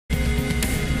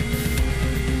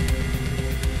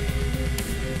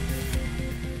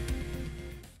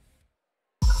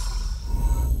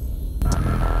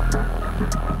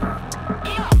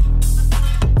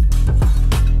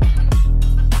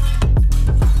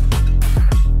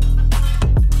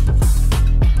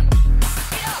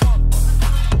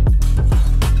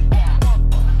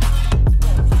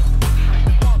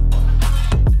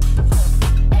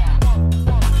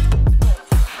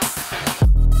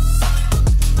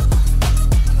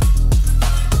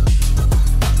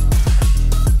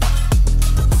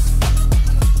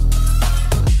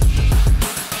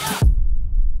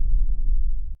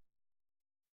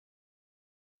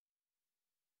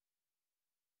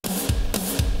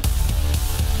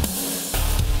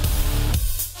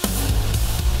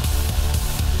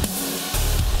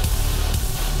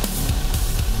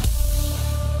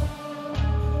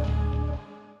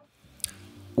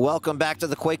Welcome back to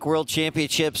the Quake World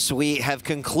Championships. We have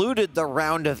concluded the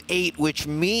round of 8, which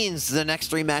means the next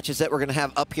 3 matches that we're going to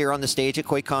have up here on the stage at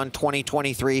QuakeCon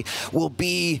 2023 will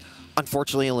be,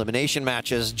 unfortunately, elimination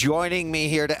matches. Joining me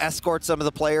here to escort some of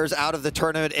the players out of the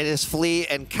tournament, it is Flea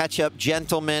and Ketchup.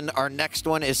 Gentlemen, our next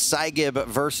one is PSYGIB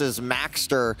versus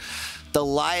MAXTER.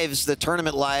 The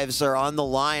tournament lives are on the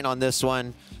line on this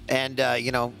one. And,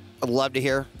 you know, I'd love to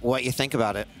hear what you think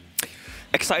about it.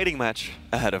 Exciting match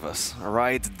ahead of us, all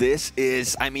right? This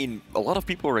is, I mean, a lot of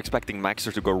people are expecting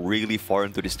MAXTER to go really far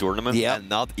into this tournament and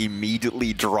not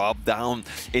immediately drop down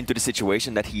into the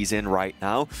situation that he's in right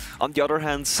now. On the other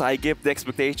hand, PSYGIB, the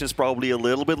expectation is probably a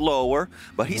little bit lower,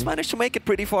 but he's managed to make it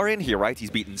pretty far in here, right? He's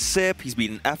beaten Sip, he's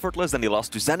beaten Effortless, then he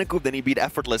lost to Zenikup, then he beat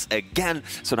Effortless again.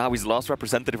 So now he's the last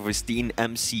representative of his team,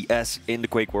 MCS, in the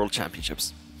Quake World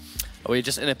Championships. We're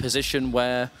just in a position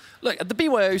where, look, at the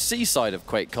BYOC side of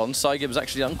QuakeCon, PSYGIB has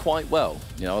actually done quite well.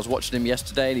 You know, I was watching him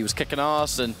yesterday and he was kicking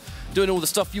ass and doing all the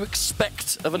stuff you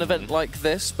expect of an event like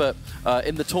this, but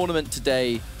in the tournament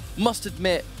today, must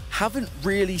admit, haven't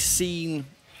really seen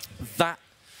that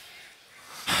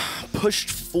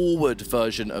pushed forward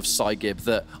version of PSYGIB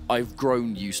that I've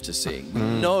grown used to seeing. We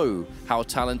know how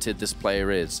talented this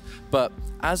player is, but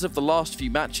as of the last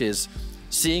few matches,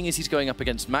 seeing as he's going up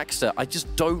against MAXTER, I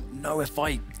just don't know if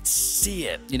I see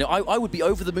it. You know, I would be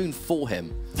over the moon for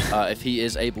him if he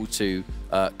is able to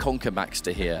conquer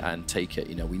MAXTER here and take it.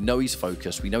 You know, we know he's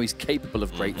focused. We know he's capable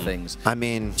of great things. I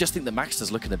mean, just think that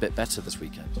MAXTER's looking a bit better this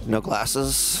weekend. No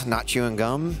glasses, not chewing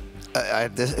gum.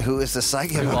 Who is the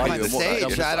PSYGIB on the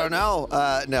stage? I don't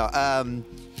know.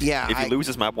 Yeah. If he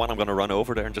loses map 1, I'm going to run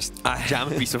over there and just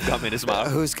jam a piece of gum in his mouth.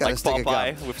 Who's got like a stick of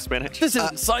Popeye gum? with spinach. This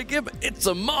isn't PSYGIB, it's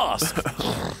a mask.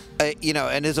 You know,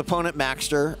 and his opponent,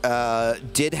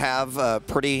 MAXTER, did have a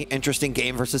pretty interesting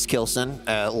game versus Kilson.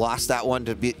 Lost that one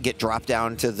to get dropped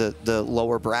down to the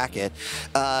lower bracket.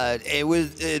 It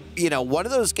was, you know, one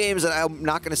of those games that I'm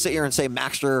not going to sit here and say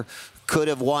MAXTER could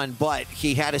have won, but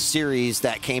he had a series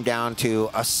that came down to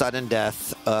a sudden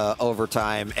death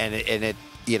overtime, and it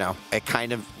you know, it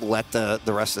kind of let the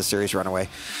rest of the series run away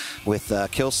with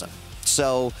Kilson.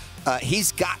 So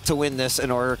he's got to win this in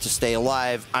order to stay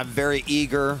alive. I'm very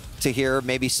eager to hear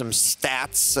maybe some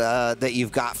stats that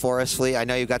you've got for us, Flea. I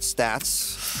know you've got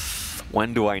stats.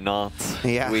 When do I not?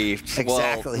 Yeah,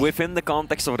 exactly. Well, within the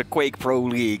context of the Quake Pro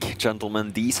League,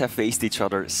 gentlemen, these have faced each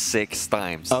other 6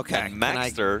 times. Okay. And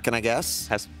MAXTER can I guess?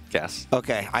 Guess.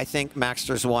 Okay, I think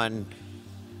MAXTER's won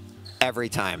every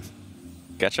time.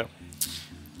 Getcha.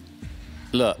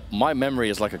 Look, my memory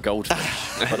is like a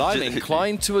goldfish, but I'm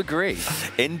inclined to agree.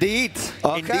 Indeed.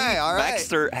 Okay, Indeed. all right.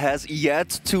 MAXTER has yet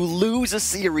to lose a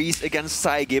series against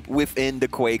PSYGIB within the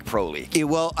Quake Pro League. Yeah,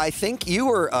 well, I think you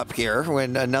were up here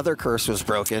when another curse was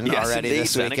broken already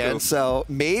this weekend, so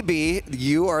maybe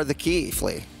you are the key,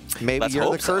 Flea. Maybe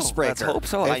you're the curse breaker. Let's hope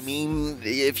so. I mean,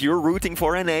 if you're rooting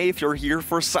for NA, if you're here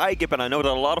for PSYGIB, and I know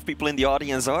that a lot of people in the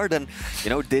audience are, then, you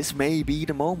know, this may be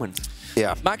the moment.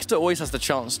 Yeah. MAXTER always has the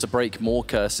chance to break more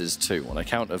curses too, on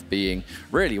account of being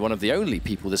really one of the only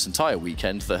people this entire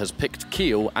weekend that has picked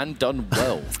Keel and done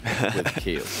well with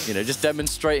Keel. You know, just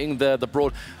demonstrating the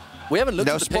broad. We haven't looked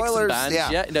at the picks and bans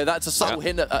yet. You know, that's a subtle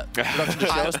hint at production to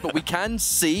show us, but we can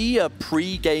see a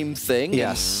pre-game thing.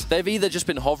 Yes. They've either just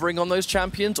been hovering on those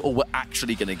champions or we're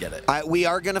actually going to get it. We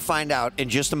are going to find out in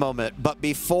just a moment, but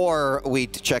before we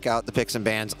check out the picks and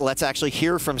bans, let's actually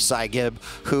hear from PSYGIB,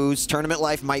 whose tournament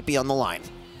life might be on the line.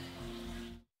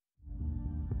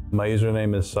 My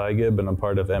username is PSYGIB, and I'm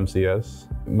part of MCS.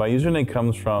 My username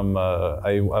comes from,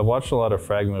 I watched a lot of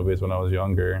Frag movies when I was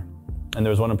younger. And there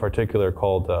was one in particular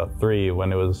called 3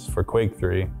 when it was for Quake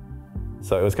 3.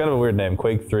 So it was kind of a weird name,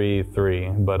 Quake 3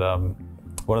 3. But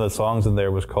one of the songs in there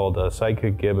was called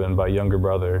Psychic Gibbon by Younger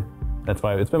Brother. It's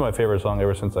been my favorite song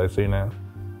ever since I've seen it.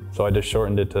 So I just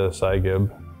shortened it to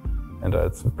PSYGIB. And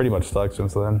it's pretty much stuck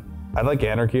since then. I like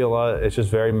Anarchy a lot. It's just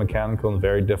very mechanical and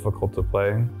very difficult to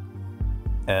play.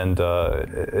 And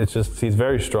it's just, he's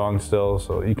very strong still,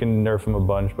 so you can nerf him a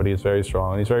bunch, but he's very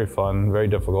strong. He's very fun, very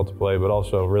difficult to play, but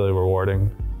also really rewarding,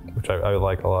 which I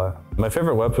like a lot. My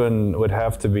favorite weapon would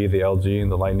have to be the LG,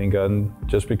 the lightning gun,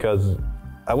 just because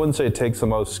I wouldn't say it takes the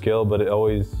most skill, but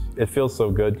it feels so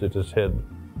good to just hit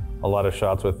a lot of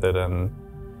shots with it. And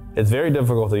it's very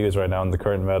difficult to use right now in the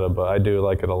current meta, but I do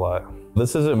like it a lot.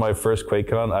 This isn't my first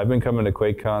QuakeCon. I've been coming to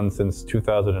QuakeCon since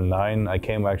 2009. I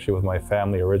came actually with my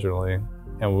family originally.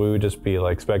 And we would just be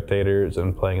like spectators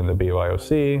and playing in the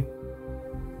BYOC.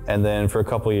 And then for a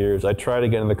couple of years, I tried to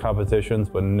get in the competitions,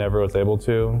 but never was able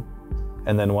to.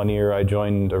 And then one year I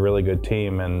joined a really good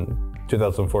team in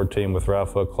 2014 with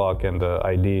Rafa, Clock, and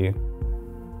ID.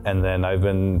 And then I've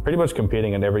been pretty much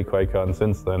competing in every QuakeCon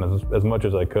since then as much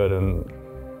as I could,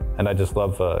 and I just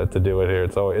love to do it here.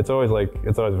 It's always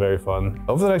very fun.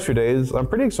 Over the next few days, I'm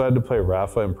pretty excited to play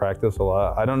Rafa in practice a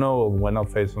lot. I don't know when I'll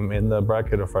face him in the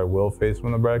bracket or if I will face him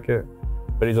in the bracket,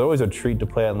 but he's always a treat to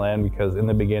play on LAN because in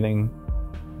the beginning,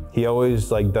 he always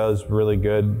does really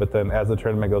good, but then as the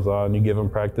tournament goes on, you give him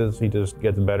practice, he just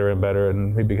gets better and better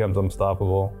and he becomes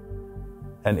unstoppable.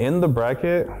 And in the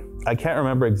bracket, I can't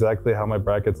remember exactly how my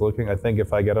bracket's looking. I think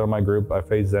if I get out of my group, I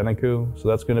face Zeniku, so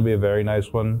that's gonna be a very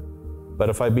nice one. But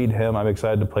if I beat him, I'm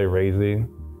excited to play Razy.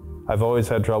 I've always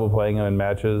had trouble playing him in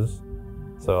matches,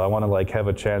 so I want to have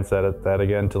a chance at that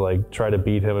again to try to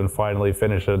beat him and finally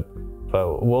finish it.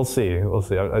 But we'll see. We'll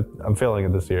see. I'm feeling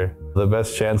it this year. The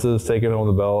best chances taking home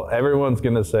the belt. Everyone's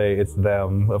gonna say it's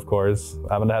them, of course.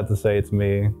 I'm gonna have to say it's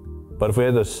me. But if we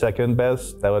had the second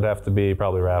best, that would have to be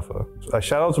probably Rafa.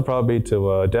 Shoutouts would probably be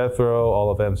to Death Row, all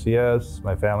of MCS,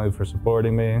 my family for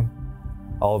supporting me,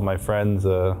 all of my friends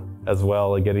as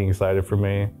well, getting excited for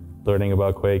me, learning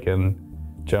about Quake and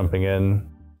jumping in.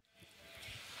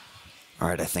 All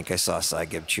right, I think I saw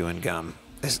PSYGIB chewing gum.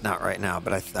 It's not right now,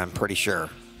 but I'm pretty sure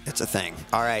it's a thing.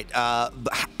 All right,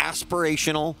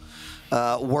 aspirational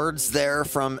words there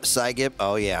from PSYGIB.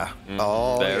 Oh, yeah.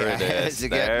 Oh, there yeah. it is.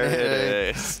 There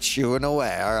it is. Chewing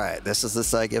away. All right, this is the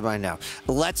PSYGIB I know.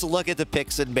 Let's look at the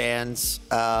picks and bans.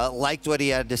 Liked what he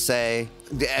had to say.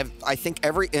 I think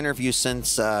every interview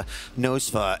since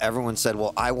NOSFA, everyone said,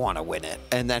 well, I want to win it,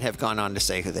 and then have gone on to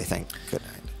say who they think could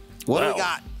win. What do we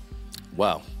got?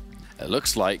 Well, it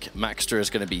looks like MAXTER is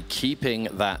going to be keeping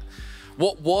that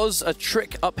what was a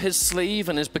trick up his sleeve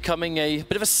and is becoming a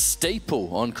bit of a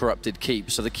staple on Corrupted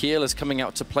Keep. So the Keel is coming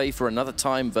out to play for another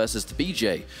time versus the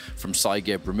BJ from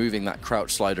PSYGIB, removing that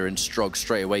crouch slider in Strog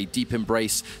straight away. Deep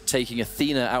Embrace taking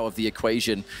Athena out of the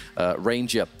equation.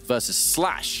 Ranger versus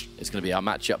Slash is going to be our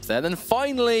matchup there. Then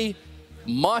finally,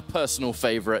 my personal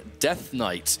favorite, Death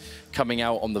Knight, coming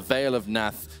out on the Veil of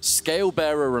Nath. Scale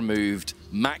Bearer removed,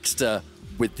 MAXTER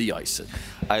with the Ison.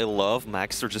 I love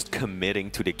MAXTER just committing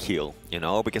to the kill, you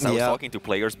know, because I was talking to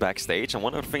players backstage, and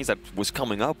one of the things that was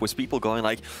coming up was people going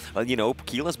like, you know,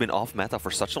 Kiel has been off meta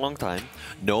for such a long time.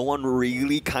 No one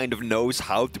really kind of knows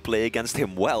how to play against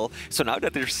him well. So now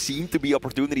that there seem to be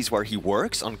opportunities where he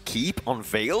works on Keep, on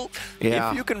Veil,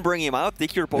 if you can bring him out,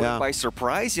 take your opponent by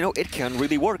surprise, you know, it can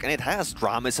really work. And it has.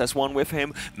 Dramis has won with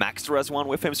him, MAXTER has won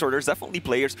with him, so there's definitely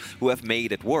players who have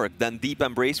made it work. Then Deep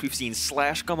Embrace, we've seen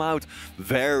Slash come out.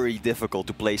 Very difficult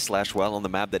to play Slash well on the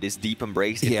map that is Deep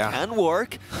Embrace. It can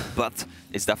work, but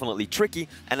it's definitely tricky.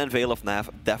 And then Veil of Nav,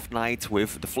 Death Knight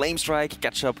with the Flame Strike,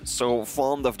 Ketchup, so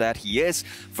fond of that he is,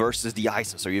 versus the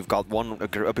Ison. So you've got one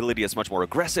ability that's much more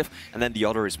aggressive, and then the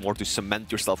other is more to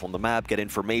cement yourself on the map, get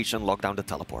information, lock down the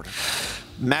teleporter.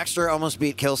 MAXTER almost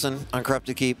beat Kilson on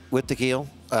Corrupted Keep with the Keel.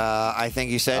 I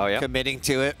think you said committing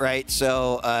to it, right?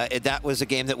 So that was a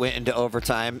game that went into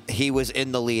overtime. He was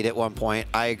in the lead at one point.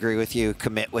 I agree with you.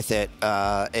 Commit with it.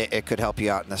 It could help you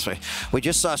out in this way. We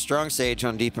just saw Strong Sage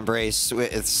on Deep Embrace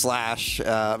with Slash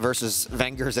versus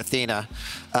Venger's Athena.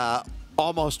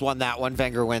 Almost won that one.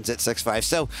 Wenger wins at 6-5.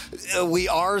 So we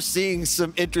are seeing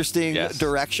some interesting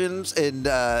directions in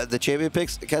the champion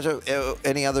picks. Ketchup,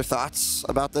 any other thoughts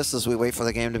about this as we wait for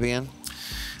the game to begin?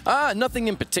 Nothing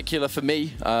in particular for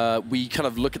me. We kind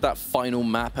of look at that final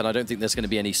map, and I don't think there's going to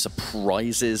be any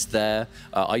surprises there.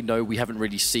 I know we haven't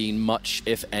really seen much,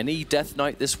 if any, Death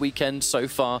Knight this weekend so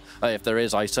far. If there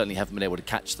is, I certainly haven't been able to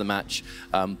catch the match.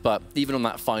 But even on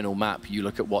that final map, you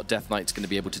look at what Death Knight's going to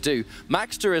be able to do.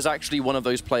 MAXTER is actually one of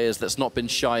those players that's not been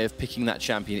shy of picking that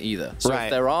champion either. So if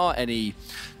there are any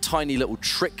tiny little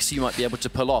tricks you might be able to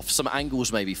pull off, some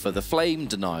angles maybe for the flame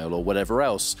denial or whatever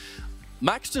else,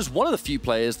 MAXTER's one of the few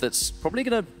players that's probably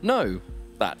going to know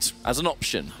that as an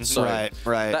option. So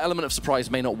that element of surprise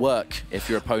may not work if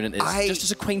your opponent is just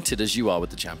as acquainted as you are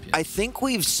with the champion. I think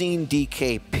we've seen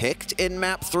DK picked in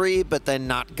map 3, but then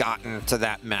not gotten to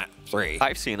that map 3.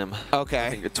 I've seen him. Okay. I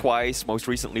think twice. Most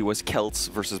recently was Kelts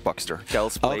versus Buckster.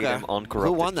 Kelts played him on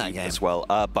Corrupted Who won that game as well.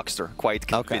 Buckster, quite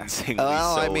convincingly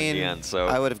well, so I mean, in the end. So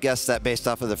I would have guessed that based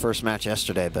off of the first match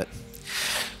yesterday, but...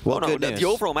 Well, no, the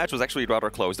overall match was actually rather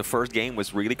close. The first game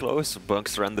was really close.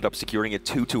 Buckster ended up securing it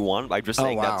 2-1. I'm just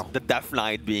saying that the Death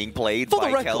Knight being played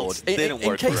by Kelts didn't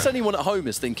work. In case anyone at home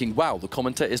is thinking, wow, the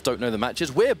commentators don't know the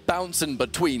matches, we're bouncing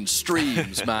between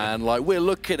streams, man. Like, we're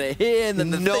looking at here, and then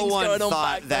the thing's going on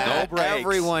back there.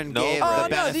 Everyone gave the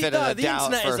benefit of the doubt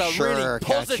internet for is a sure. really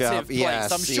positive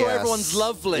place. I'm sure everyone's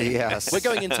lovely. We're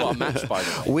going into our match, by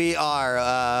the way. We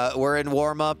are. We're in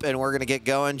warm-up, and we're going to get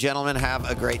going. Gentlemen, have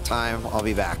a great time. I'll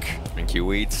be back. back. Thank you,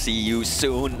 Weed. See you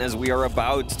soon as we are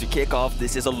about to kick off.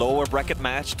 This is a lower bracket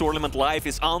match. Tournament life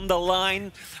is on the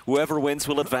line. Whoever wins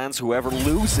will advance. Whoever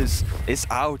loses is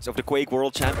out of the Quake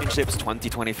World Championships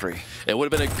 2023. It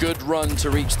would have been a good run to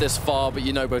reach this far, but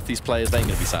you know both these players, they ain't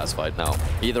going to be satisfied now.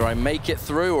 Either I make it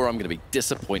through or I'm going to be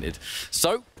disappointed.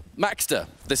 So, MAXTER,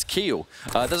 this Keel.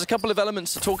 There's a couple of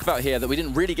elements to talk about here that we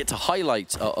didn't really get to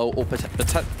highlight or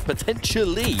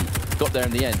potentially got there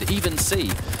in the end. Even see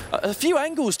a few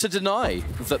angles to deny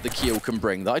that the Keel can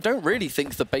bring that I don't really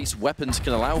think the base weapons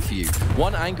can allow for you.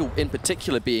 One angle in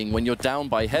particular being when you're down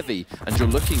by heavy and you're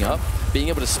looking up, being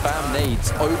able to spam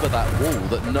nades over that wall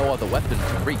that no other weapon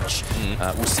can reach.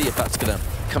 We'll see if that's going to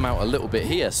come out a little bit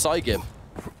here. PSYGIB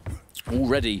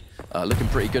already looking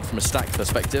pretty good from a stack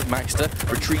perspective.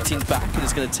 MAXTER retreating back and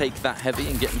is going to take that heavy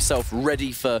and get himself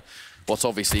ready for what's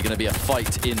obviously going to be a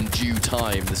fight in due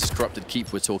time. This is Corrupted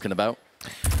Keep we're talking about.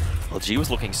 Well, G was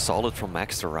looking solid from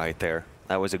MAXTER right there.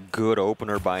 That was a good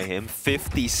opener by him.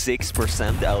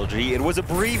 56% LG. It was a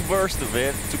brief burst of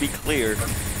it, to be clear,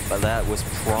 but that was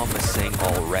promising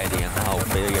already. And now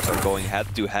players are going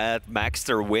head-to-head.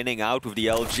 MAXTER winning out with the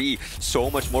LG. So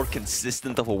much more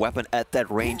consistent of a weapon at that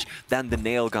range than the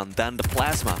nail gun, than the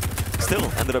plasma. Still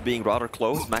ended up being rather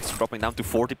close. MAXTER dropping down to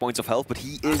 40 points of health, but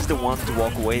he is the one to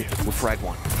walk away with frag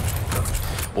 1.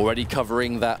 Already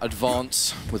covering that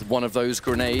advance with one of those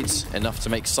grenades, enough to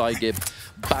make PSYGIB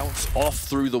bounce off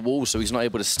through the wall so he's not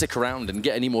able to stick around and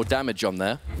get any more damage on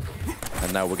there.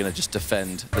 And now we're going to just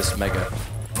defend this Mega.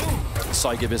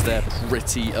 PSYGIB is there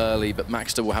pretty early, but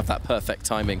MAXTER will have that perfect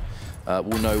timing.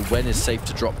 We'll know when is safe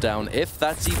to drop down, if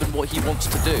that's even what he wants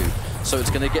to do. So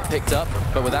it's going to get picked up,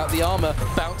 but without the armor,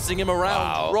 bouncing him around.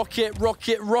 Wow. Rocket,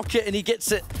 rocket, rocket, and he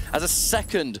gets it as a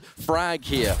second frag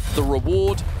here. The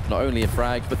reward, not only a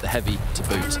frag, but the heavy to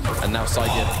boot. And now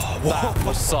PSYGIB, that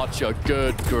was such a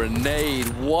good grenade.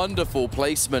 Wonderful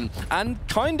placement, and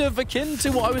kind of akin to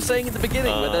what I was saying at the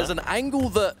beginning, where there's an angle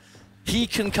that he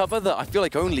can cover that I feel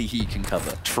like only he can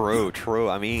cover. True, true.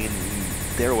 I mean,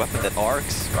 they're a weapon that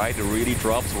arcs, right? It really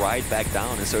drops right back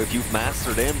down. And so if you've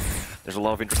mastered him, there's a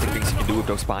lot of interesting things you can do with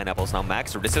those pineapples. Now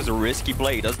MAXTER, this is a risky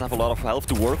play. He doesn't have a lot of health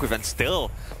to work with, and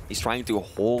still, he's trying to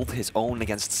hold his own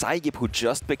against PSYGIB, who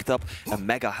just picked up a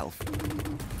mega health.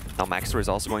 Now MAXTER is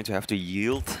also going to have to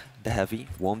yield the heavy.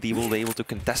 Won't be able to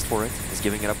contest for it. He's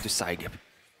giving it up to PSYGIB.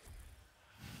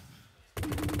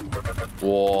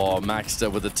 Whoa,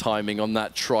 MAXTER with the timing on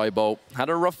that tri-bolt. Had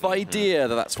a rough idea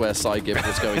that that's where PSYGIB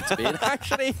was going to be, and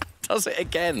actually does it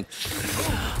again.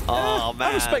 Oh,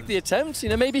 man. I respect the attempt. You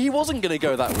know, maybe he wasn't going to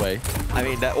go that way. I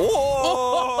mean, that...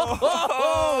 Oh!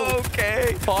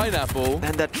 Okay. Pineapple.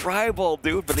 And that tri-bolt,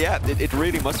 dude. But yeah, it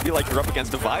really must be like you're up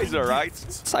against the visor, right?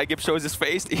 PSYGIB shows his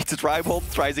face, eats a tri-bolt,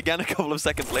 tries again a couple of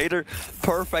seconds later.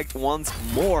 Perfect once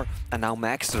more. And now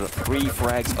MAXTER, 3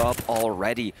 frags up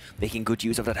already, making good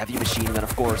use of that heavy machine gun.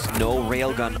 Of course, no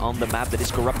railgun on the map that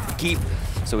is Corrupted Keep.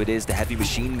 So it is the heavy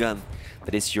machine gun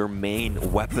that is your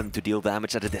main weapon to deal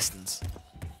damage at a distance.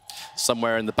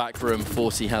 Somewhere in the back room,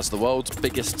 40 has the world's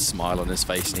biggest smile on his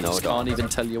face, and he just can't even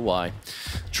tell you why.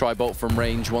 Tri-bolt from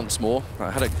range once more. I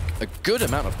had a good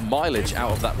amount of mileage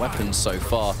out of that weapon so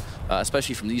far,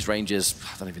 especially from these ranges.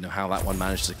 I don't even know how that one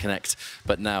managed to connect.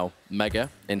 But now, Mega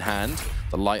in hand,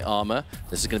 the light armor.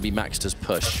 This is going to be MAXTER's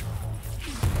push.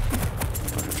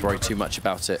 Don't have to worry too much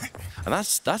about it. And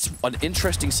that's an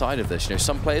interesting side of this. You know,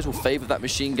 some players will favor that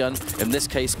machine gun. In this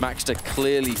case, MAXTER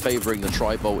clearly favoring the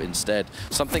tri-bolt instead.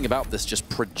 Something about this just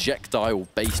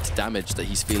projectile-based damage that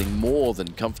he's feeling more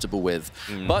than comfortable with.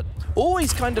 But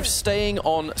always kind of staying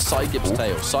on PSYGIB's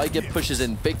tail. PSYGIB pushes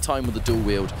in big time with the dual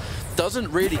wield.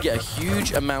 Doesn't really get a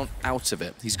huge amount out of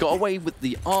it. He's got away with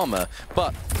the armor,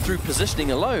 but through positioning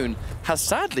alone, has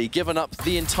sadly given up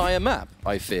the entire map,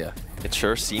 I fear. It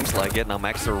sure seems like it. Now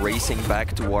MAXTER racing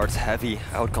back towards heavy.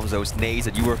 Out comes those nades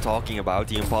that you were talking about,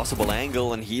 the impossible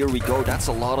angle, and here we go. That's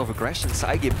a lot of aggression.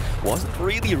 PSYGIB wasn't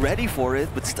really ready for it,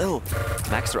 but still,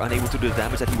 MAXTER unable to do the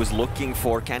damage that he was looking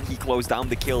for. Can he close down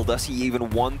the kill? Does he even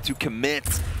want to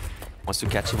commit? Wants to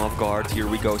catch him off guard. Here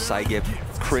we go, PSYGIB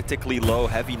critically low.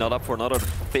 Heavy not up for another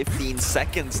 15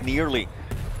 seconds nearly.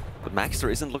 But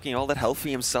MAXTER isn't looking all that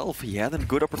healthy himself. He had a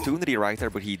good opportunity right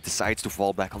there, but he decides to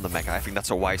fall back on the Mega. I think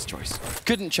that's a wise choice.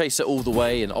 Couldn't chase it all the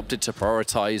way and opted to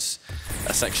prioritize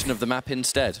a section of the map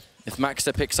instead. If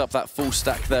MAXTER picks up that full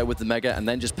stack there with the Mega and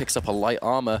then just picks up a light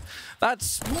armor,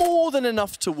 that's more than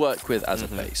enough to work with as a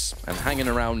base. And hanging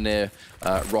around near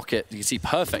Rocket, you can see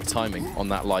perfect timing on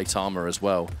that light armor as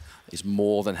well. He's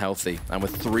more than healthy. And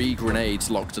with 3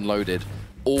 grenades locked and loaded,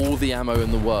 all the ammo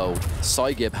in the world,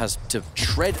 PSYGIB has to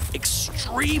tread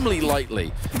extremely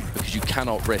lightly because you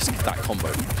cannot risk that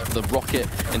combo. The rocket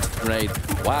into the grenade.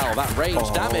 Wow, that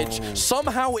range damage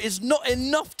somehow is not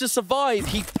enough to survive.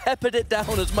 He peppered it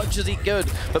down as much as he could,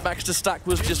 but MAXTER's stack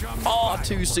was just far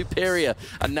too superior.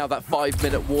 And now that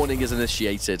 5-minute warning is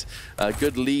initiated. A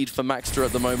good lead for MAXTER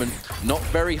at the moment. Not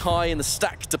very high in the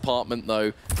stack department,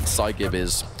 though. PSYGIB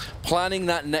is planning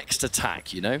that next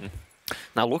attack, you know?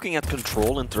 Now, looking at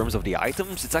control in terms of the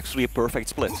items, it's actually a perfect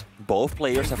split. Both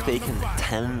players have taken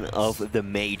 10 of the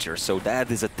majors, so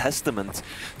that is a testament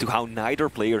to how neither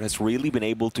player has really been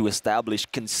able to establish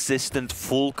consistent,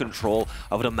 full control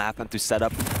of the map and to set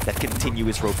up that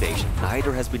continuous rotation.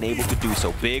 Neither has been able to do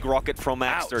so. Big rocket from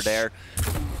MAXTER there.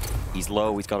 He's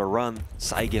low, he's got to run.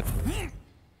 PSYGIB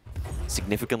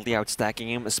significantly outstacking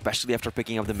him, especially after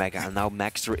picking up the Mega. And now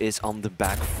MAXTER is on the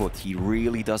back foot. He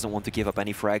really doesn't want to give up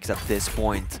any frags at this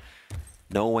point,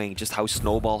 knowing just how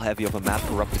snowball heavy of a map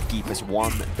Corrupted Keep is.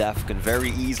 One death can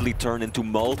very easily turn into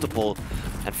multiple.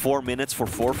 And 4 minutes for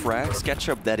 4 frags,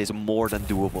 Ketchup, that is more than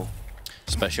doable.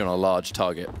 Especially on a large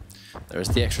target. There is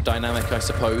the extra dynamic, I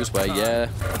suppose, where, yeah,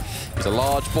 he's a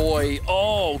large boy.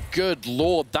 Oh, good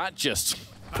lord, that just...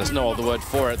 There's no other word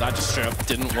for it. That just straight up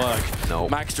didn't work. No.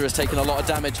 MAXTER has taken a lot of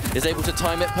damage, is able to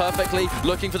time it perfectly,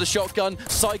 looking for the shotgun.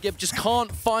 PSYGIB just can't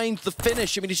find the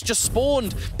finish. I mean, he's just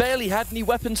spawned, barely had any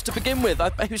weapons to begin with.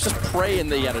 He was just praying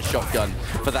that he had a shotgun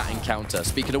for that encounter.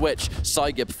 Speaking of which,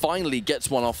 PSYGIB finally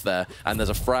gets one off there, and there's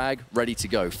a frag ready to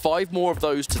go. 5 more of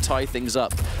those to tie things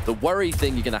up. The worry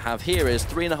thing you're going to have here is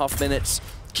 3.5 minutes.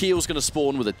 Keel's going to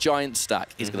spawn with a giant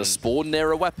stack. He's going to spawn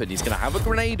near a weapon. He's going to have a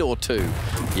grenade or 2.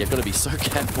 You've got to be so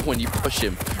careful when you push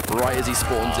him right as he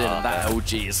spawns in, and that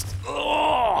LG is...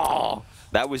 Oh!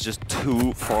 That was just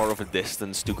too far of a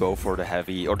distance to go for the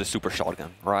heavy or the super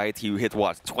shotgun, right? He hit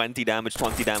what, 20 damage,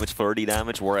 30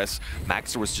 damage, whereas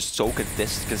MAXTER was just so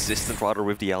consistent rather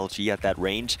with the LG at that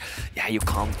range. Yeah, you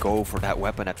can't go for that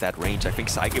weapon at that range. I think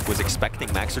PSYGIB was expecting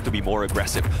MAXTER to be more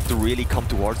aggressive, to really come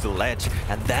towards the ledge,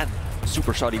 and then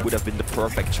super shot would have been the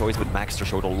perfect choice, but MAXTER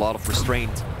showed a lot of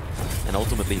restraint and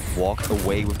ultimately walked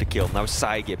away with the kill. Now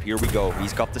PSYGIB, here we go.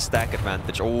 He's got the stack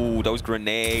advantage. Oh, those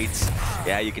grenades.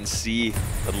 Yeah, you can see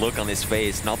the look on his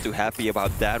face. Not too happy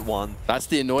about that one. That's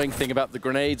the annoying thing about the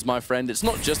grenades, my friend. It's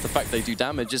not just the fact they do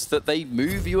damage, it's that they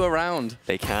move you around.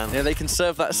 They can. Yeah, they can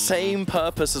serve that same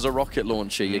purpose as a rocket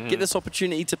launcher. You get this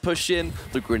opportunity to push in,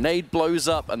 the grenade blows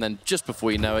up, and then just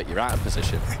before you know it, you're out of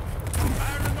position.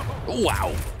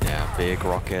 Wow. Yeah, big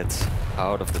rocket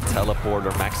out of the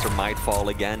teleporter. MAXTER might fall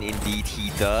again. Indeed,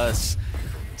 he does.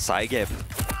 PSYGIB,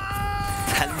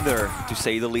 tender to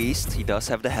say the least. He does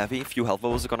have the heavy. A few health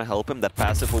levels are going to help him. That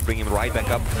passive will bring him right back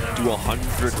up to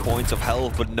 100 points of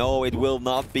health. But no, it will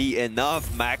not be enough.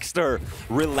 MAXTER,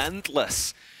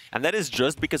 relentless. And that is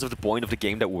just because of the point of the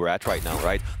game that we're at right now,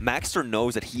 right? MAXTER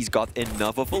knows that he's got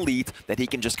enough of a lead that he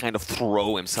can just kind of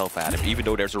throw himself at him. Even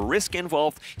though there's a risk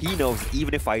involved, he knows that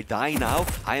even if I die now,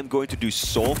 I am going to do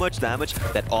so much damage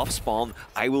that off spawn,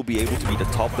 I will be able to be the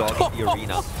top dog in the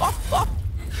arena.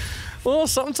 Well,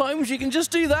 sometimes you can just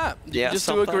do that. Yeah, just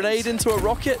do a grenade into a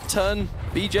rocket, turn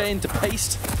BJ into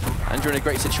paste, and you're in a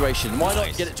great situation. Why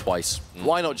not get it twice?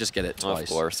 Why not just get it twice? Of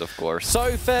course, of course.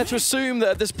 So fair to assume that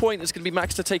at this point it's going to be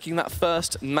MAXTER taking that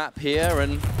first map here,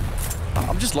 and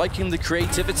I'm just liking the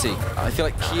creativity. I feel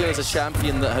like Kia is a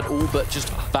champion that had all but just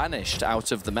vanished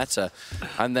out of the meta.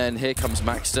 And then here comes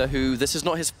MAXTER, who this is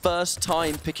not his first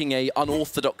time picking a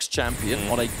unorthodox champion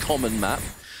on a common map.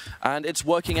 And it's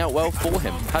working out well for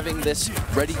him. Having this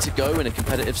ready to go in a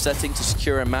competitive setting to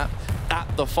secure a map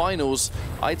at the finals,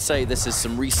 I'd say this is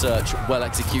some research well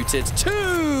executed.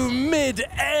 2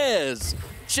 mid-airs,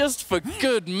 just for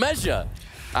good measure.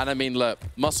 And I mean, look,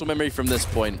 muscle memory from this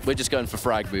point, we're just going for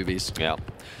frag movies. Yeah.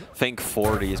 I think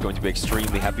 40 is going to be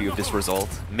extremely happy with this result.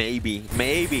 Maybe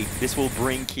this will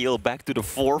bring Keel back to the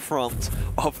forefront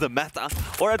of the meta,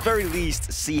 or at very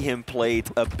least see him played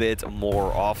a bit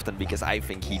more often, because I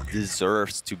think he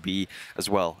deserves to be as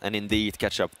well. And indeed,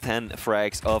 catch up 10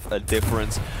 frags of a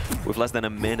difference with less than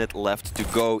a minute left to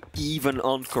go. Even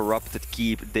on Corrupted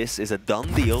Keep, this is a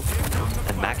done deal,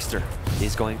 and MAXTER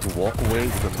is going to walk away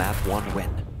with a map 1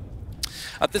 win.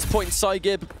 At this point,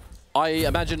 PSYGIB, I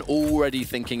imagine already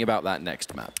thinking about that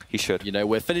next map. He should. You know,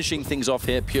 we're finishing things off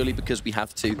here purely because we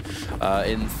have to.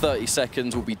 In 30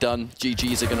 seconds, we'll be done.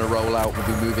 GGs are going to roll out. We'll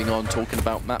be moving on, talking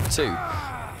about map 2.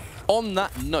 On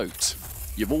that note,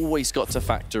 you've always got to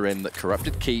factor in that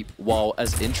Corrupted Keep, while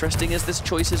as interesting as this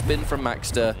choice has been from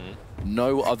MAXTER,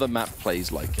 No other map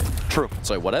plays like it. True.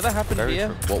 So whatever happened Very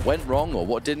here, true. what went wrong or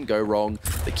what didn't go wrong,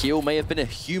 the Keel may have been a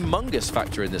humongous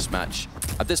factor in this match.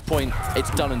 At this point, it's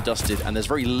done and dusted, and there's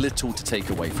very little to take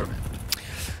away from it.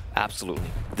 Absolutely.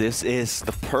 This is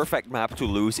the perfect map to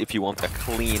lose if you want a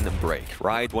clean break,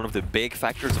 right? One of the big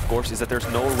factors, of course, is that there's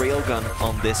no railgun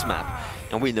on this map.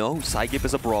 And we know PSYGIB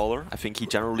is a brawler. I think he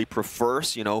generally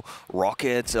prefers, you know,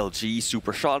 rockets, LG,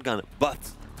 super shotgun, but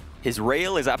his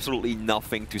rail is absolutely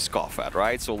nothing to scoff at,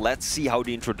 right? So let's see how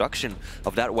the introduction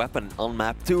of that weapon on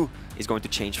map 2 is going to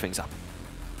change things up.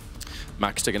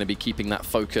 MAXTER going to be keeping that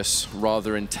focus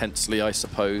rather intensely, I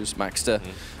suppose. MAXTER,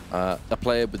 a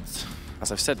player with,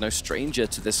 as I've said, no stranger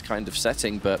to this kind of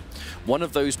setting, but one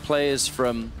of those players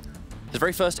from his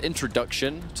very first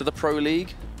introduction to the Pro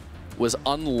League was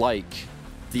unlike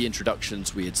the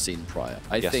introductions we had seen prior.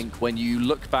 I think when you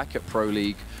look back at Pro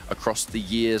League across the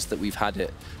years that we've had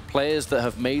it, players that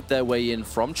have made their way in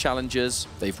from challengers,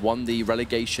 they've won the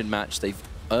relegation match, they've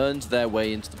earned their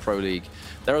way into the Pro League.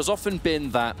 There has often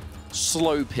been that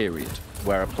slow period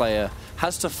where a player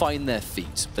has to find their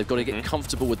feet. They've got to get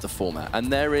comfortable with the format.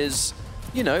 And there is,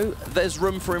 you know, there's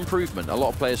room for improvement. A lot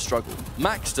of players struggle.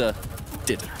 MAXTER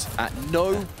didn't. At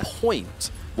no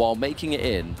point while making it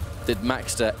in did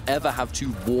MAXTER ever have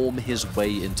to warm his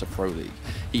way into Pro League.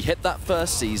 He hit that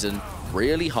first season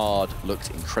really hard, looked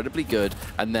incredibly good,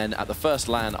 and then at the first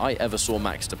LAN I ever saw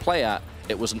MAXTER play at,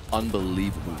 it was an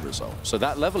unbelievable result. So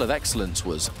that level of excellence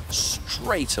was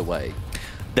straight away.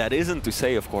 That isn't to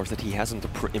say, of course, that he hasn't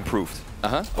improved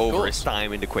over his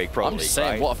time in the Quake Pro League. I'm just saying,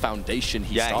 right? what a foundation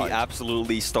he started. Yeah, he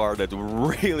absolutely started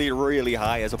really, really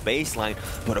high as a baseline.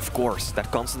 But of course,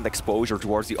 that constant exposure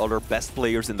towards the other best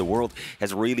players in the world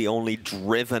has really only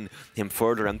driven him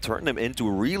further and turned him into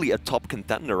really a top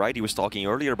contender, right? He was talking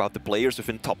earlier about the players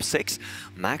within top 6.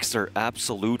 MAXTER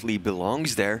absolutely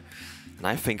belongs there. And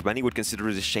I think many would consider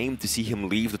it a shame to see him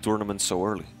leave the tournament so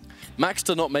early.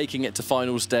 MAXTER not making it to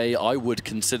finals day, I would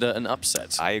consider an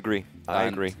upset. I agree. I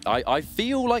agree. I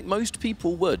feel like most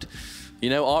people would. You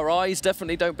know, our eyes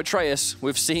definitely don't betray us.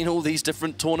 We've seen all these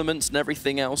different tournaments and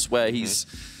everything else where he's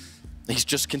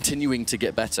just continuing to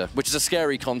get better, which is a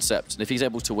scary concept. And if he's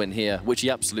able to win here, which he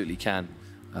absolutely can,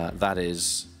 that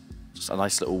is just a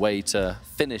nice little way to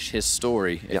finish his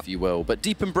story, if you will. But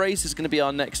Deep Embrace is going to be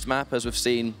our next map, as we've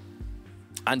seen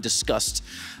and discussed.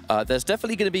 There's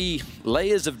definitely going to be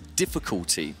layers of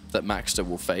difficulty that MAXTER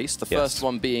will face. The first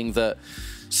one being that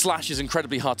Slash is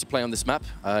incredibly hard to play on this map.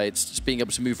 It's just being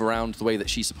able to move around the way that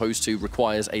she's supposed to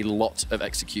requires a lot of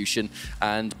execution,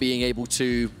 and being able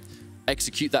to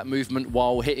execute that movement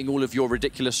while hitting all of your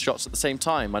ridiculous shots at the same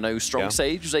time. I know Strong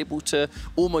Sage was able to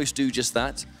almost do just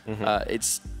that.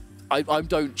 I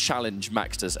don't challenge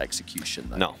MAXTER's execution,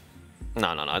 though. No.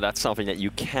 No. That's something that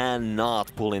you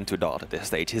cannot pull into Dot at this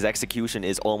stage. His execution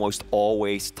is almost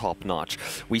always top-notch.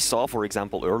 We saw, for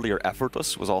example, earlier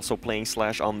Effortless was also playing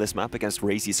Slash on this map against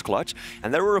Razy's Clutch,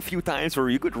 and there were a few times where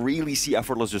you could really see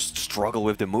Effortless just struggle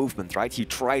with the movement, right? He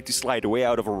tried to slide away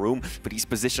out of a room, but he's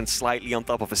positioned slightly on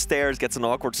top of the stairs, gets an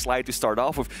awkward slide to start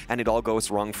off with, and it all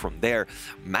goes wrong from there.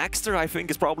 MAXTER, I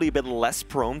think, is probably a bit less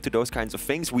prone to those kinds of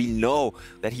things. We know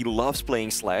that he loves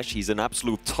playing Slash. He's an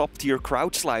absolute top-tier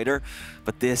crouch slider.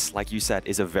 But this, like you said,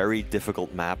 is a very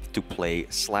difficult map to play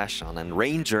Slash on. And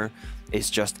Ranger is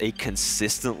just a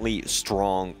consistently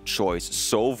strong choice.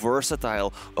 So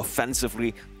versatile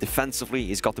offensively, defensively.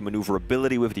 He's got the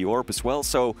maneuverability with the orb as well.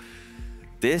 So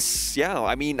this,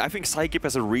 I mean, I think PSYGIB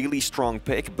has a really strong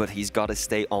pick, but he's got to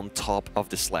stay on top of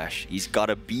the Slash. He's got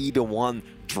to be the one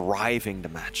driving the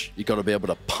match. You got to be able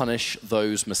to punish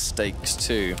those mistakes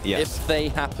too. Yes. If they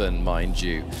happen, mind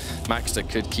you, MAXTER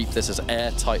could keep this as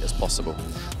airtight as possible.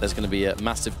 There's going to be a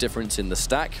massive difference in the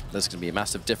stack. There's going to be a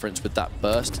massive difference with that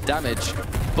burst damage.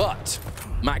 But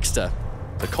MAXTER,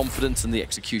 the confidence and the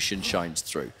execution shines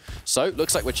through. So,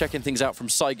 looks like we're checking things out from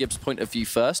PSYGIB's point of view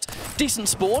first. Decent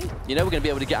spawn. You know, we're going to be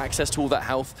able to get access to all that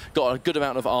health. Got a good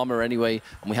amount of armor anyway,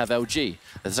 and we have LG.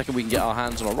 The second we can get our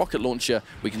hands on a rocket launcher,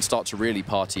 we can start to really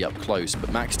party up close. But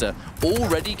MAXTER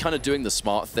already kind of doing the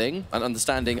smart thing and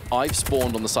understanding I've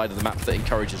spawned on the side of the map that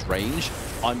encourages range.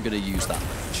 I'm going to use that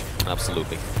range.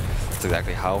 Absolutely. That's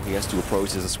exactly how he has to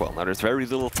approach this as well. Now, there's very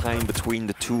little time between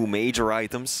the two major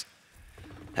items.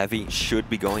 Heavy should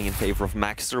be going in favor of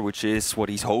MAXTER, which is what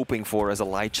he's hoping for as a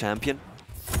light champion.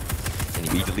 And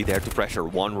immediately there to pressure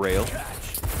one rail.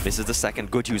 Misses the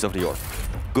second. Good use of the orb.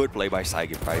 Good play by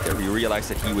PSYGIB right there. He realized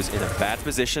that he was in a bad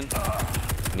position,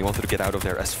 and he wanted to get out of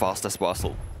there as fast as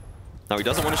possible. Now he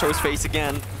doesn't want to show his face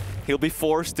again. He'll be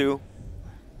forced to.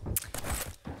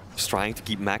 Just trying to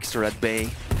keep MAXTER at bay.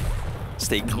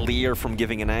 stay clear from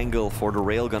giving an angle for the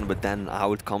railgun, but then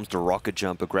out comes the rocket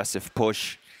jump, aggressive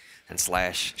push, and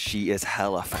Slash, she is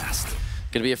hella fast.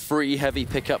 Going to be a free heavy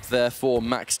pickup there for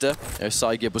MAXTER.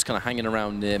 PSYGIB was kind of hanging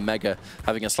around near Mega,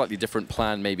 having a slightly different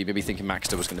plan, maybe thinking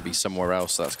MAXTER was going to be somewhere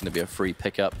else, so that's going to be a free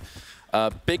pickup.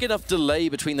 Big enough delay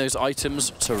between those items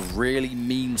to really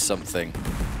mean something.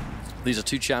 These are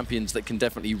two champions that can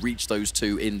definitely reach those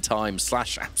two in time.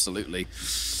 Slash, absolutely.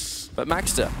 But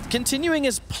MAXTER, continuing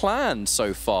his plan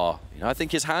so far. You know, I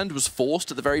think his hand was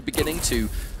forced at the very beginning to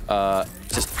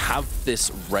just have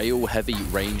this rail-heavy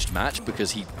ranged match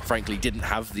because he, frankly, didn't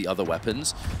have the other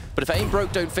weapons. But if it ain't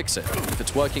broke, don't fix it. If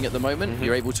it's working at the moment,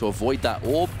 you're able to avoid that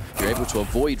orb. You're able to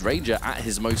avoid Ranger at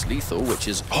his most lethal, which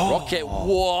is Rocket.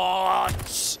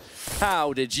 What?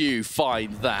 How did you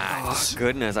find that? Oh,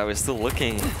 goodness, I was still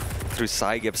looking through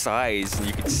PSYGIB's eyes, and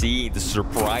you could see the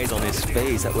surprise on his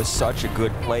face. That was such a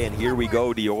good play, and here we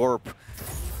go, the orb.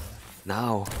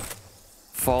 Now,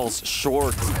 falls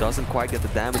short, doesn't quite get the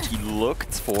damage he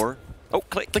looked for. Oh,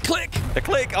 click! The click! The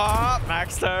click! Ah,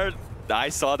 MAXTER! I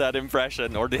saw that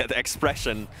impression, or the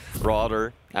expression,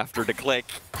 rather, after the click.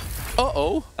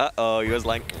 Uh-oh. Uh-oh, he was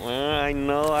like, I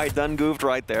know I done goofed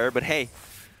right there, but hey,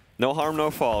 no harm, no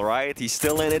fall, right? He's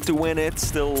still in it to win it,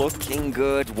 still looking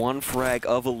good. One frag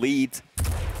of a lead.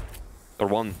 Or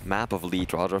one map of a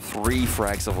lead, rather. 3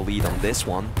 frags of a lead on this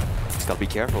one. He's got to be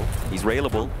careful. He's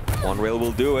railable. One rail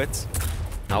will do it.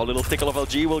 Now a little tickle of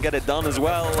LG will get it done as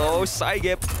well. Oh,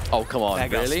 PSYGIB. Oh, come on,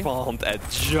 Mega really? spawned at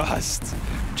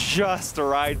just the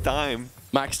right time.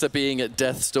 MAXTER being at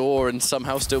death's door and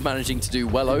somehow still managing to do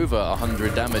well over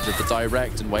 100 damage at the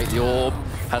direct. And wait, the orb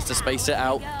has to space it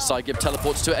out. PSYGIB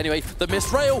teleports to it anyway. The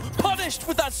missed rail punished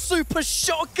with that super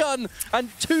shotgun and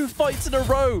 2 fights in a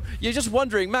row. You're just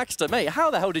wondering, MAXTER, mate,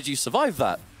 how the hell did you survive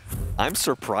that? I'm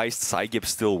surprised PSYGIB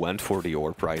still went for the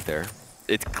orb right there.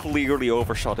 It clearly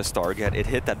overshot his target. It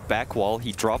hit that back wall.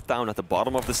 He dropped down at the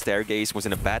bottom of the staircase, was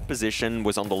in a bad position,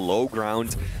 was on the low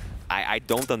ground. I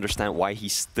don't understand why he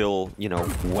still, you know,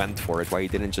 went for it, why he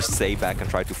didn't just stay back and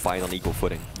try to fight on equal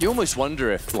footing. You almost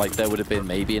wonder if, like, there would have been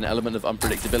maybe an element of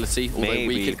unpredictability, although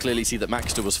we could clearly see that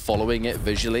MAXTER was following it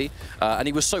visually, and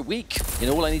he was so weak. You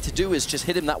know, all I need to do is just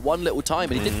hit him that one little time,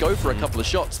 and he did go for a couple of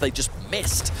shots, they just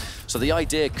missed. So the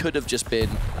idea could have just been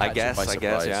I guess,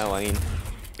 yeah, I mean,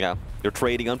 yeah, you're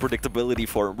trading unpredictability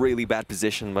for a really bad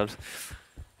position, but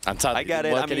I get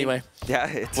it. Anyway.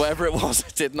 Yeah, whatever it was,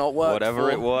 it did not work. Whatever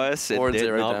it was, it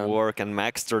did not work. And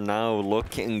MAXTER now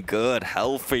looking good,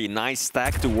 healthy, nice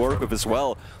stack to work with as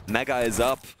well. Mega is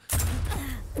up.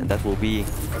 And that will be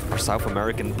our South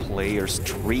American player's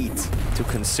treat to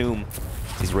consume.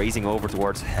 He's raising over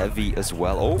towards heavy as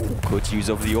well. Oh, good use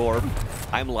of the orb.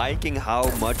 I'm liking how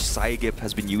much PSYGIB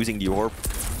has been using the orb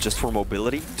just for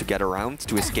mobility, to get around,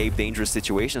 to escape dangerous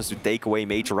situations, to take away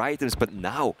major items. But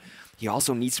now, he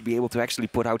also needs to be able to actually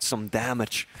put out some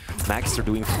damage. MAXTER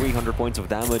doing 300 points of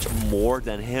damage more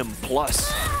than him,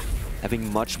 plus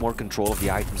having much more control of the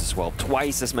items as well.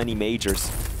 Twice as many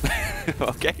majors.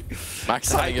 Okay.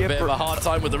 MAXTER having a bit of a hard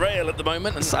time with the rail at the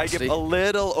moment. And PSYGIB a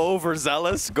little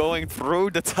overzealous, going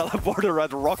through the teleporter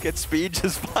at rocket speed,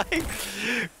 just flying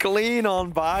clean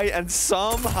on by, and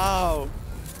somehow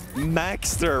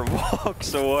MAXTER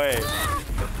walks away.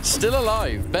 Still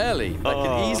alive, barely. That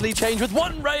can easily change with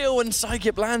one rail and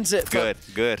PSYGIB lands it. Good,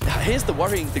 good. Here's the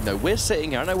worrying thing though. We're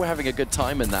sitting here, I know we're having a good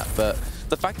time in that, but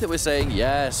the fact that we're saying,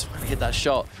 yes, when I hit that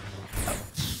shot,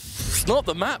 it's not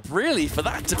the map really for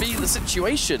that to be the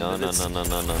situation. No.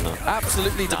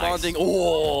 Absolutely demanding. Nice.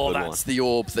 Oh, that's the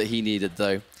orb that he needed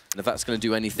though. And if that's going to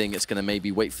do anything, it's going to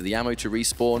maybe wait for the ammo to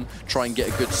respawn, try and get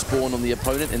a good spawn on the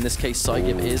opponent. In this case,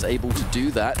 PSYGIB is able to do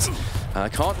that.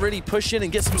 Can't really push in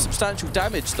and get some substantial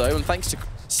damage, though. And thanks to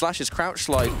Slash's crouch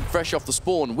slide, fresh off the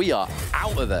spawn, we are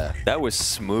out of there. That was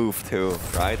smooth, too,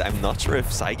 right? I'm not sure if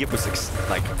PSYGIB was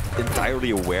like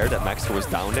entirely aware that MAXTER was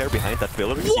down there behind that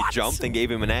pillar. He jumped and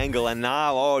gave him an angle, and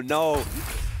now, oh no,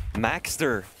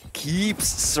 MAXTER keeps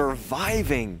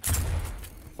surviving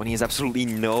when he has absolutely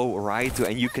no right to,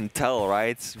 and you can tell,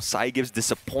 right? PSYGIB's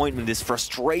disappointment, his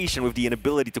frustration with the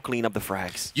inability to clean up the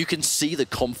frags. You can see the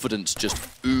confidence just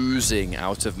oozing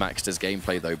out of MAXTER's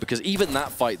gameplay, though, because even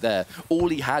that fight there, all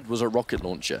he had was a rocket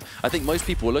launcher. I think most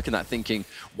people were looking at that thinking,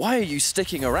 why are you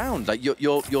sticking around? Like,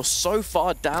 you're so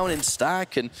far down in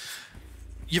stack, and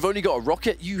you've only got a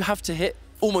rocket. You have to hit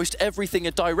almost everything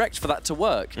a direct for that to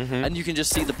work. And you can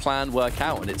just see the plan work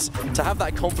out. And it's to have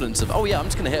that confidence of, oh yeah, I'm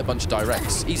just going to hit a bunch of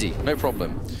directs. Easy, no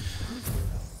problem.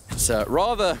 It's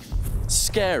rather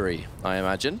scary, I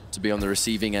imagine, to be on the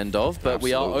receiving end of, but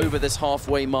we are over this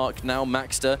halfway mark now.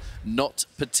 MAXTER not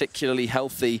particularly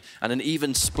healthy, and an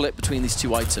even split between these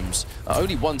two items.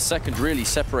 Only 1 second really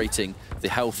separating the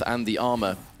health and the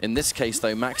armor. In this case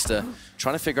though, MAXTER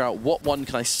trying to figure out what one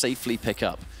can I safely pick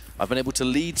up. I've been able to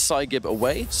lead PSYGIB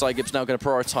away. PSYGIB's now going to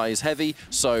prioritize heavy,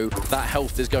 so that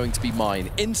health is going to be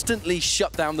mine. Instantly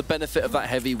shut down the benefit of that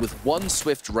heavy with one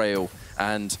swift rail,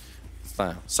 and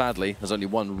sadly, there's only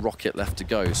one rocket left to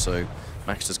go, so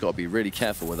MAXTER's got to be really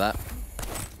careful with that.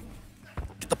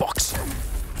 Get the box.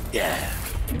 Yeah.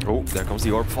 Oh, there comes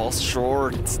the orb, falls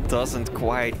short. Doesn't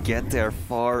quite get there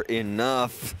far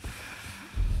enough.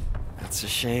 That's a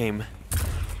shame.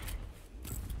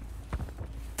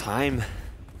 Time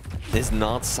is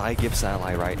not PSYGIB's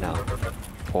ally right now.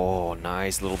 Oh,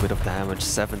 nice little bit of damage,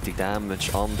 70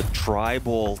 damage on the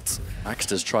Tri-Bolt.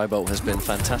 MAXTER's Tri-Bolt has been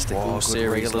fantastic all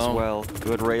series long. As well.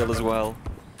 Good rail as well.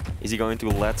 Is he going to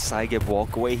let PSYGIB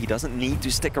walk away? He doesn't need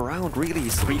to stick around, really.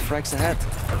 He's 3 frags ahead.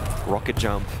 Rocket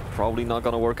jump, probably not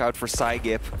gonna work out for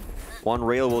PSYGIB. One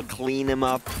rail will clean him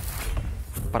up.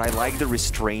 But I like the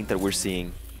restraint that we're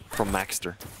seeing from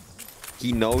MAXTER.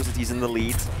 He knows that he's in the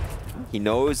lead. He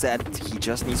knows that he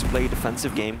just needs to play a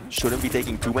defensive game. Shouldn't be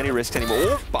taking too many risks anymore.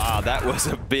 Opa, that was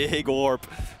a big orb.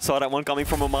 Saw that one coming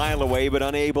from a mile away, but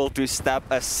unable to step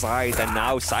aside. And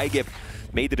now PSYGIB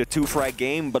made it a 2-frag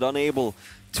game, but unable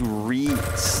to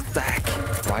re-stack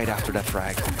right after that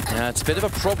frag. Yeah, it's a bit of a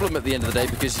problem at the end of the day,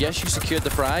 because yes, you secured the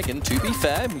frag, and to be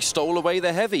fair, we stole away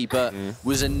the heavy, but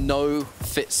was in no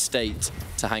fit state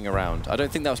to hang around. I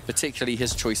don't think that was particularly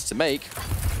his choice to make.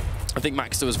 I think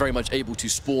MAXTER was very much able to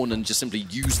spawn and just simply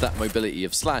use that mobility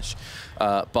of Slash,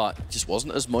 but just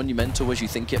wasn't as monumental as you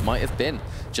think it might have been.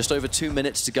 Just over 2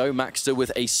 minutes to go, MAXTER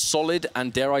with a solid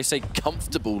and, dare I say,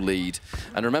 comfortable lead.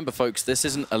 And remember, folks, this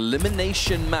is an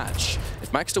elimination match.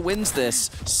 If MAXTER wins this,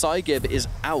 PSYGIB is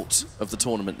out of the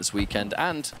tournament this weekend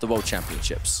and the World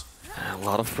Championships. A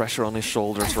lot of pressure on his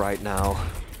shoulders right now.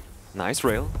 Nice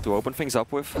rail to open things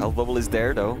up with. Health bubble is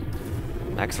there, though.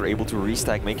 MAXTER able to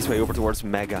restack, make his way over towards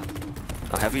Mega.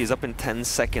 Now Heavy is up in 10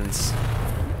 seconds.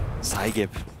 PSYGIB,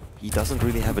 he doesn't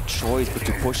really have a choice but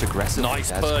to push aggressively. Nice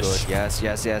That's push. Good. Yes,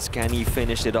 yes, yes. Can he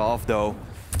finish it off, though?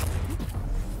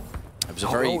 It was a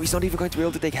very... he's not even going to be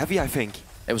able to take Heavy, I think.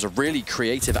 It was a really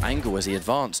creative angle as he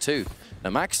advanced, too. Now,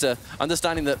 MAXTER,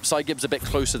 understanding that PSYGIB's a bit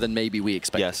closer than maybe we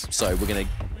expected. Yes. So we're going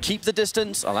to keep the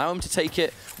distance, allow him to take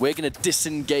it. We're going to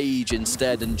disengage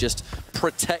instead and just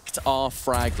protect our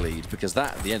frag lead, because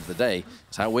that, at the end of the day,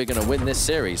 is how we're going to win this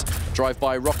series.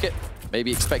 Drive-by rocket. Maybe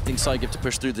expecting PSYGIB to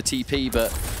push through the TP,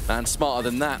 but man, smarter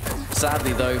than that.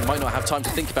 Sadly, though, might not have time to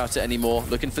think about it anymore.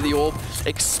 Looking for the orb,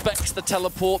 expects the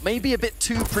teleport. Maybe a bit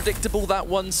too predictable, that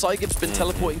one. PSYGIB's been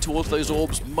teleporting towards those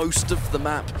orbs most of the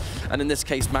map. And in this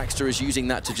case, MAXTER is using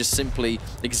that to just simply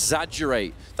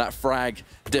exaggerate that frag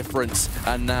difference.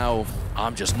 And now,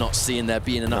 I'm just not seeing there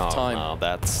being enough time. No,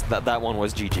 that one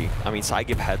was GG. I mean,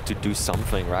 PSYGIB had to do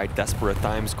something, right? Desperate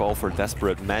times call for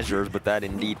desperate measures, but that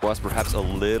indeed was perhaps a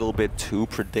little bit too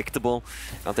predictable.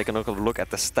 Now take another look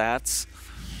at the stats.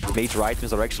 Major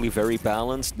items are actually very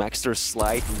balanced. MAXTER's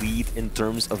slight lead in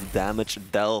terms of damage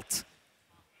dealt.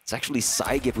 It's actually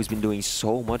PSYGIB who's been doing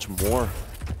so much more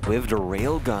with the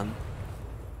railgun.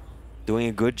 Doing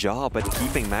a good job at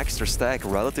keeping MAXTER's stack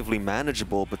relatively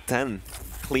manageable, but then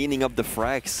cleaning up the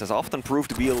frags has often proved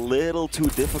to be a little too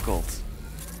difficult.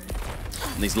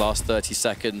 In these last 30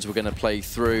 seconds, we're going to play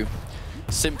through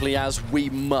simply as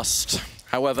we must.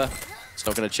 However, it's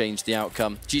not going to change the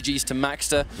outcome. GG's to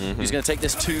MAXTER, who's going to take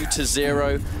this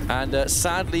 2-0, and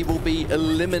sadly will be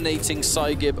eliminating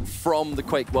PSYGIB from the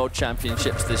Quake World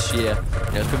Championships this year.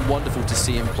 You know, it's been wonderful to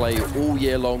see him play all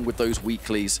year long with those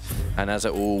weeklies, and as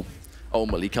it all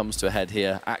ultimately comes to a head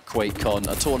here at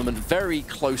QuakeCon, a tournament very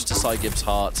close to PSYGIB's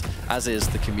heart, as is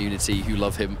the community who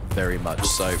love him very much.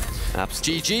 So,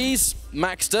 GG's,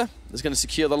 MAXTER is going to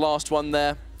secure the last one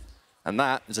there, and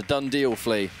that is a done deal,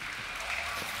 Flea.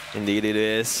 Indeed it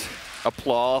is.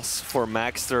 Applause for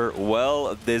MAXTER,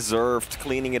 well deserved,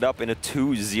 cleaning it up in a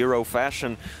 2-0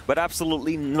 fashion, but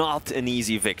absolutely not an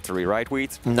easy victory, right,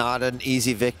 Wheat? Not an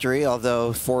easy victory,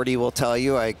 although 40 will tell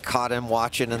you, I caught him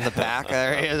watching in the back.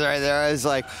 There he is right there. I was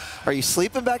like, are you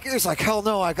sleeping back here? He's like, hell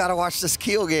no, I got to watch this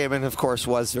Kiel game, and of course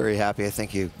was very happy. I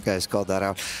think you guys called that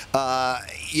out.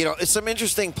 You know, it's some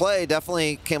interesting play,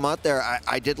 definitely came out there.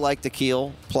 I did like the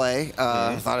Kiel play.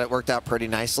 I thought it worked out pretty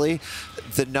nicely.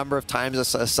 The number of times I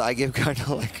saw PSYGIB kind of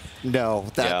like no,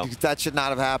 that should not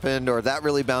have happened, or that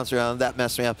really bounced around, that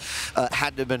messed me up.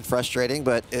 Had to have been frustrating,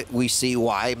 but we see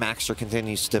why MAXTER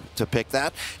continues to pick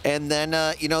that. And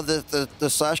then, you know, the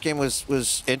Slash game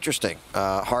was interesting,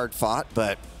 hard fought,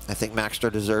 but I think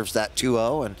MAXTER deserves that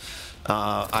 2-0, and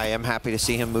I am happy to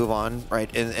see him move on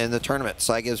right in the tournament.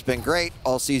 PSYGIB's been great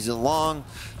all season long.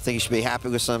 I think he should be happy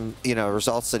with some, you know,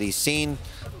 results that he's seen.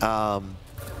 But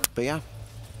yeah.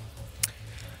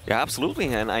 Yeah,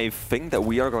 absolutely, and I think that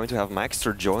we are going to have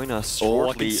MAXTER join us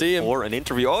shortly for an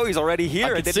interview. Oh, he's already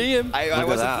here. I can see him. I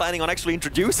wasn't planning on actually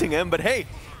introducing him, but hey,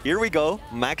 here we go.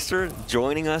 MAXTER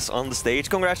joining us on the stage.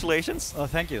 Congratulations. Oh,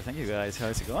 thank you guys.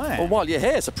 How's it going? Well, while you're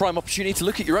here, it's a prime opportunity to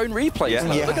look at your own replays.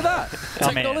 Yeah. Look at that.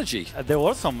 Technology. I mean, there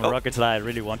were some rockets that I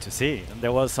really want to see.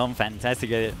 There was some fantastic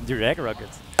direct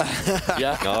rockets.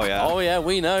 Yeah. Oh, yeah. Oh, yeah,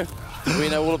 we know. We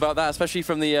know all about that, especially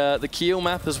from the Kiel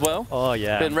map as well. Oh,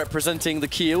 yeah. Been representing the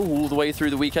Kiel all the way through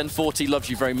the weekend. 40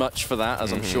 loves you very much for that,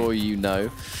 as I'm sure you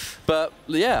know. But,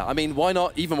 yeah, I mean, why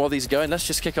not, even while these are going, let's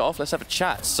just kick it off. Let's have a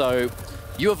chat. So,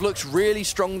 you have looked really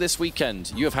strong this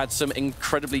weekend. You have had some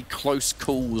incredibly close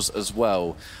calls as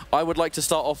well. I would like to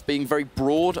start off being very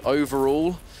broad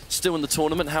overall. Still in the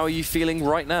tournament, how are you feeling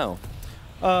right now?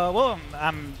 Well,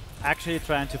 I'm actually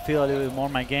trying to feel a little bit more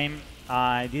my game.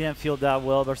 I didn't feel that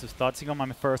well versus Toxic on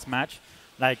my first match.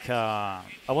 Like, I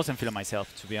wasn't feeling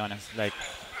myself, to be honest. Like,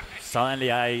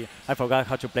 suddenly I forgot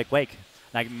how to play Quake.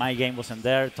 Like, my game wasn't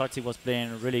there. Toxic was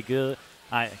playing really good.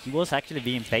 He was actually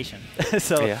being patient.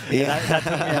 So that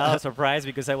took me out of surprise,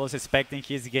 because I was expecting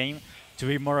his game to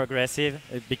be more aggressive,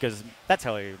 because that's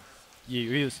how you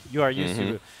are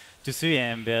used to see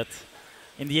him. But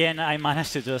in the end, I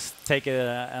managed to just take it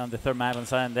on the third map on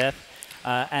sudden death.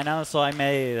 And also I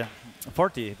made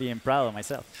 40, being proud of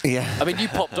myself. Yeah. I mean, you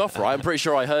popped off, right? I'm pretty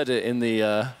sure I heard it in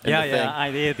the thing. Yeah,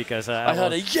 I did, because I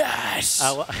heard a yes!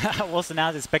 I was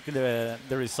not expecting the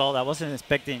result. I wasn't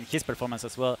expecting his performance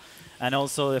as well. And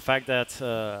also the fact that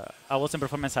I wasn't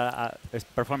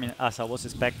performing as I was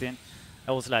expecting.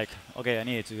 I was like, okay, I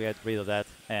needed to get rid of that.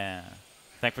 And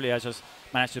thankfully, I just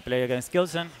managed to play against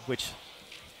Gilson, which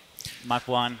map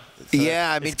 1.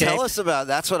 Yeah, I mean, tell us about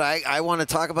that's what I want to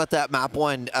talk about, that map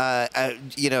 1.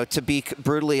 You know, to be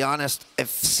brutally honest, it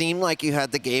seemed like you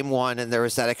had the game won, and there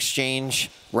was that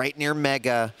exchange right near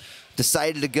Mega.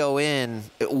 Decided to go in.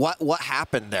 What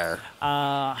happened there?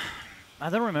 I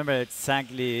don't remember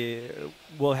exactly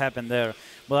what happened there,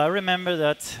 but I remember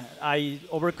that I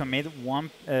overcommit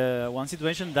one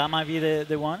situation. That might be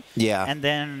the one. Yeah. And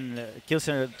then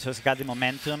Kilser just got the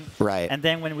momentum. Right. And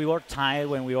then when we were tied,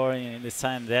 when we were in the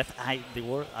sudden death, there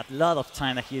were a lot of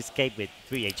time that he escaped with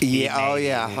 3 HP. Yeah. Maybe. Oh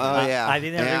yeah. Oh yeah. I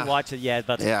didn't really watch it yet,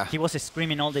 but he was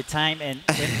screaming all the time, and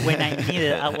when I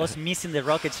needed, I was missing the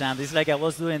rocket jump. It's like I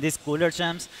was doing these cooler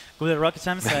rocket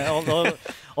jumps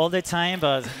all the time,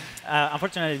 but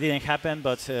unfortunately it didn't happen.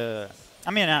 But I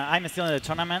mean, I'm still in the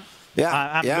tournament. Yeah,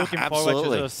 I'm looking forward to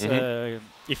those.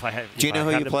 If I have. Do you know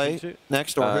who you play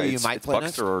next, or who you might play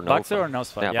next? Buxer or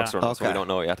Nosfa? Yeah, Buxer or Nosfa. We don't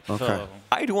know yet. Okay. So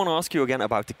I do want to ask you again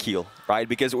about the Kiel, right?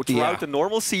 Because throughout the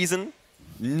normal season,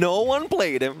 no one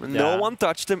played him, no one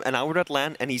touched him, and now we're at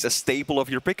LAN, and he's a staple of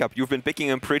your pickup. You've been picking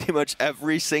him pretty much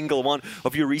every single one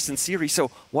of your recent series. So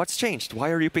what's changed?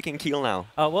 Why are you picking Kiel now?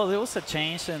 Well, there was a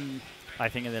change, I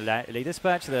think in the latest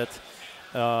patch, that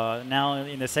now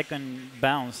in the second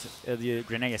bounce, the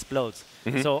grenade explodes.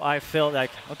 So I felt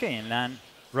like, okay, in LAN,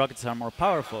 rockets are more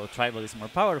powerful, Tribal is more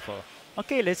powerful.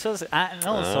 Okay, let's just, and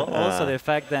also the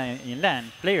fact that in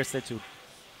LAN, players tend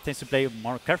to play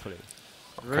more carefully.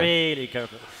 Really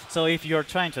careful. So if you're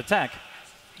trying to attack,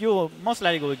 you most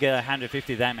likely will get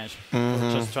 150 damage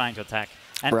just trying to attack.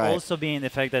 And also being the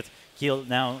fact that Kiel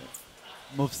now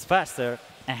moves faster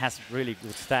and has really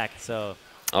good stack. So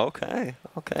okay.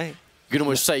 You can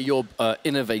almost say you're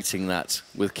innovating that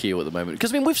with Kiel at the moment.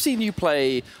 Because, I mean, we've seen you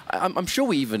play... I'm sure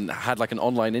we even had, like, an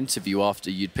online interview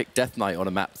after you'd picked Death Knight on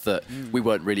a map that we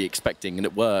weren't really expecting, and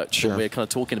it worked. Sure. And we were kind of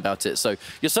talking about it. So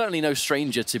you're certainly no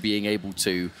stranger to being able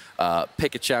to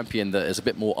pick a champion that is a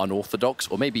bit more unorthodox,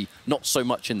 or maybe not so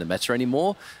much in the meta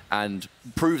anymore, and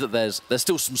prove that there's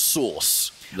still some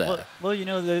sauce there. Well, you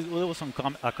know, there was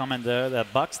a comment there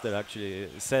that MAXTER actually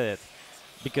said it.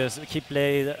 Because he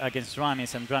played against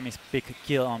Dramis, and Dramis picked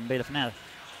Kiel on Veil of Net.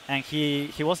 And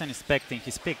he wasn't expecting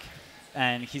his pick.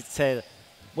 And he said,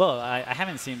 well, I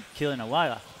haven't seen Kiel in a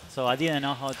while, so I didn't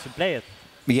know how to play it.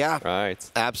 Yeah,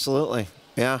 absolutely.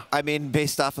 Yeah, I mean,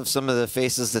 based off of some of the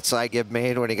faces that PSYGIB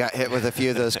made when he got hit with a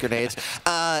few of those grenades.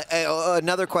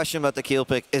 Another question about the Kiel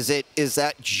pick, is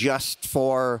that just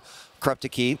for Corrupt to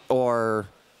Keep, or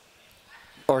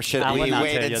Or should I we would not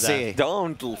wait tell and you see? that.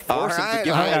 Don't force him to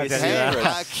give all away right. his Hey,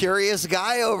 secrets. Curious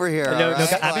guy over here. Look, all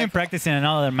right? I've been practicing in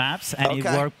other maps, and it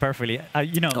worked perfectly.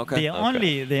 You know,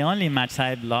 the only match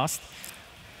I lost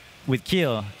with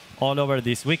Kill all over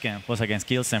this weekend was against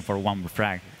Kilsen for 1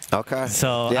 frag. Okay.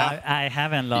 So I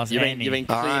haven't lost any. You've been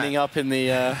cleaning up in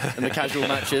the casual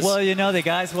matches. Well, you know, the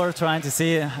guys were trying to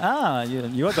see, you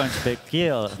are going to pick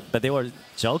Kill, but they were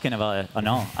joking about it. Oh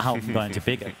no, I'm going to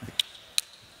pick it.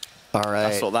 All right.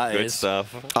 That's what that Good is.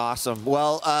 stuff. Awesome.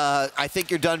 Well, I think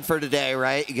you're done for today,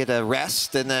 right? You get a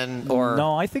rest and then, or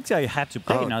no, I think I have to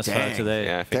pay us for today.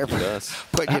 Yeah, I think he does.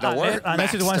 put you to work.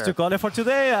 Unless it wants to call it for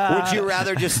today. Would you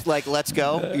rather just like let's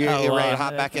go? You're ready to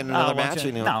hop back in another match?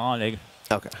 No, like,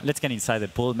 okay. Let's get inside the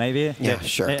pool, maybe. Yeah,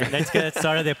 sure. Let's get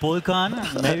started the pool con,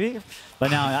 maybe.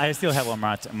 But now I still have one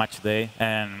match today,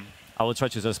 and I will try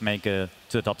to just make to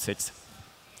the top 6.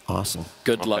 Awesome.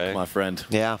 Good luck, my friend.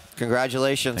 Yeah,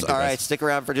 congratulations. All right, stick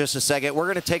around for just a second. We're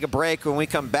going to take a break. When we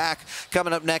come back,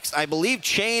 coming up next, I believe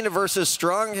Chain versus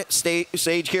Strong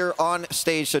Sage here on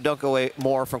stage, so don't go away.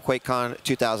 More from QuakeCon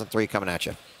 2003 coming at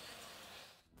you.